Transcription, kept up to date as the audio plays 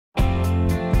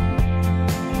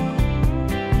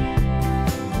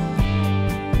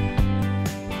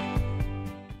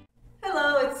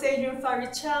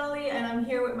Faricelli, and I'm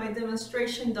here with my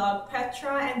demonstration dog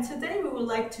Petra, and today we would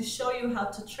like to show you how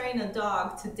to train a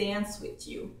dog to dance with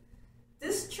you.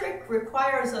 This trick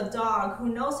requires a dog who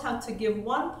knows how to give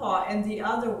one paw and the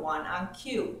other one on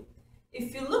cue.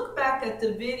 If you look back at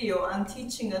the video on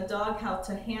teaching a dog how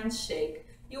to handshake,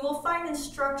 you will find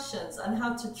instructions on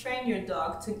how to train your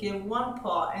dog to give one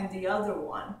paw and the other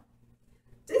one.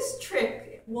 This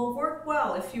trick will work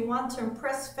well if you want to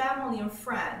impress family and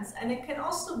friends, and it can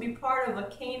also be part of a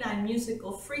canine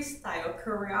musical freestyle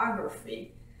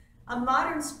choreography, a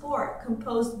modern sport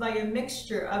composed by a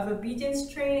mixture of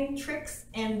obedience training, tricks,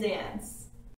 and dance.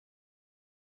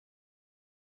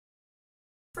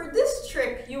 For this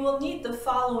trick, you will need the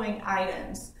following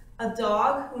items: a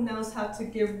dog who knows how to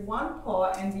give one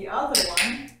paw and the other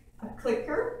one, a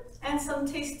clicker, and some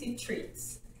tasty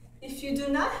treats. If you do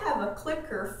not have a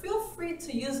clicker, feel free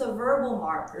to use a verbal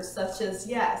marker such as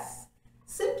yes.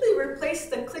 Simply replace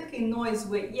the clicking noise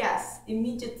with yes,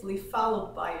 immediately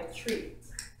followed by a treat.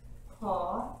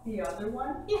 Paw, the other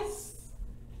one, yes.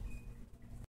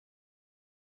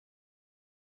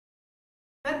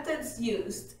 Methods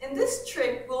used. In this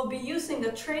trick, we'll be using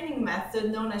a training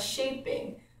method known as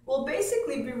shaping. We'll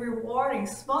basically be rewarding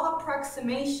small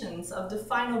approximations of the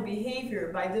final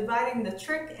behavior by dividing the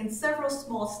trick in several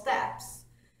small steps.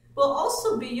 We'll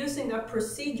also be using a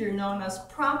procedure known as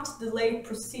prompt delay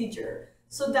procedure,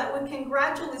 so that we can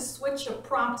gradually switch a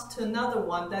prompt to another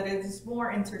one that is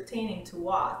more entertaining to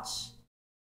watch.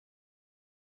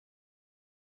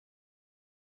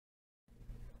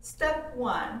 Step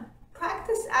 1.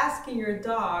 Practice asking your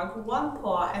dog one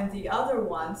paw and the other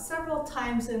one several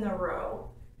times in a row.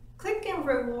 Click and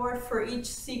reward for each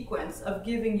sequence of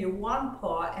giving you one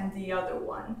paw and the other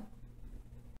one.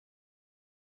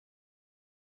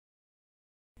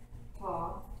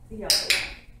 Paw, the other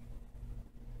one.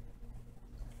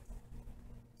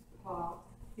 Paw,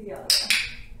 the other one.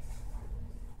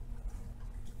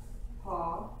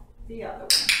 Paw, the other one.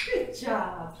 Good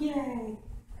job, yay!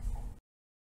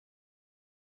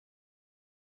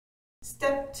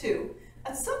 Step 2.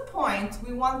 At some point,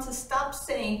 we want to stop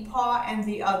saying paw and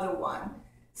the other one.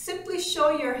 Simply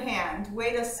show your hand,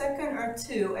 wait a second or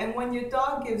two, and when your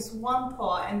dog gives one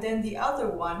paw and then the other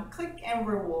one, click and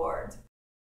reward.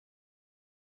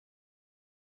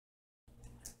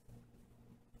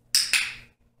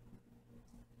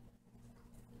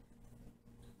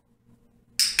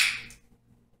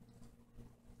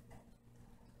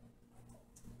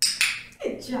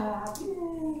 Good job,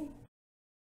 yay!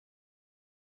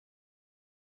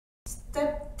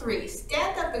 Step 3.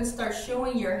 Stand up and start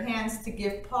showing your hands to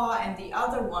give paw and the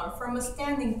other one from a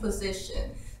standing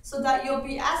position, so that you'll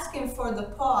be asking for the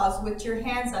paws with your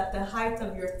hands at the height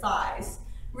of your thighs.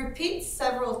 Repeat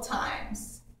several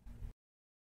times.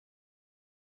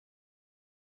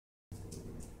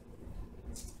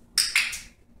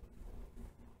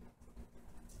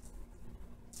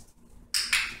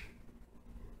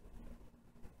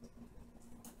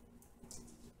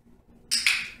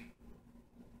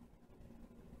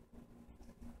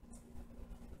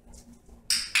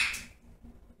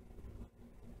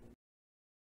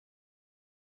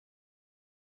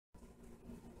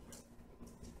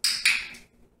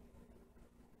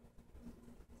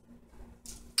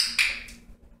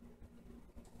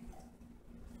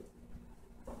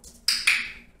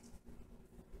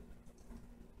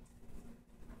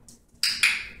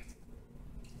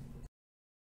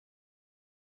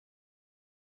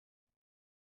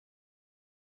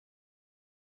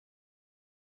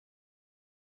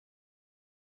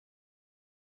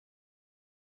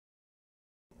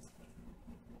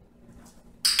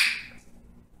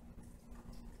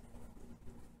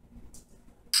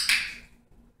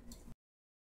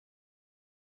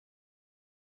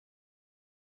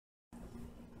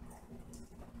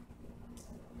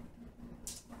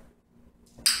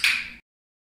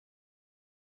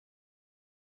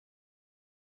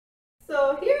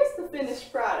 So here's the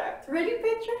finished product. Ready,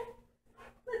 Petra?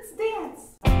 Let's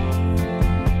dance!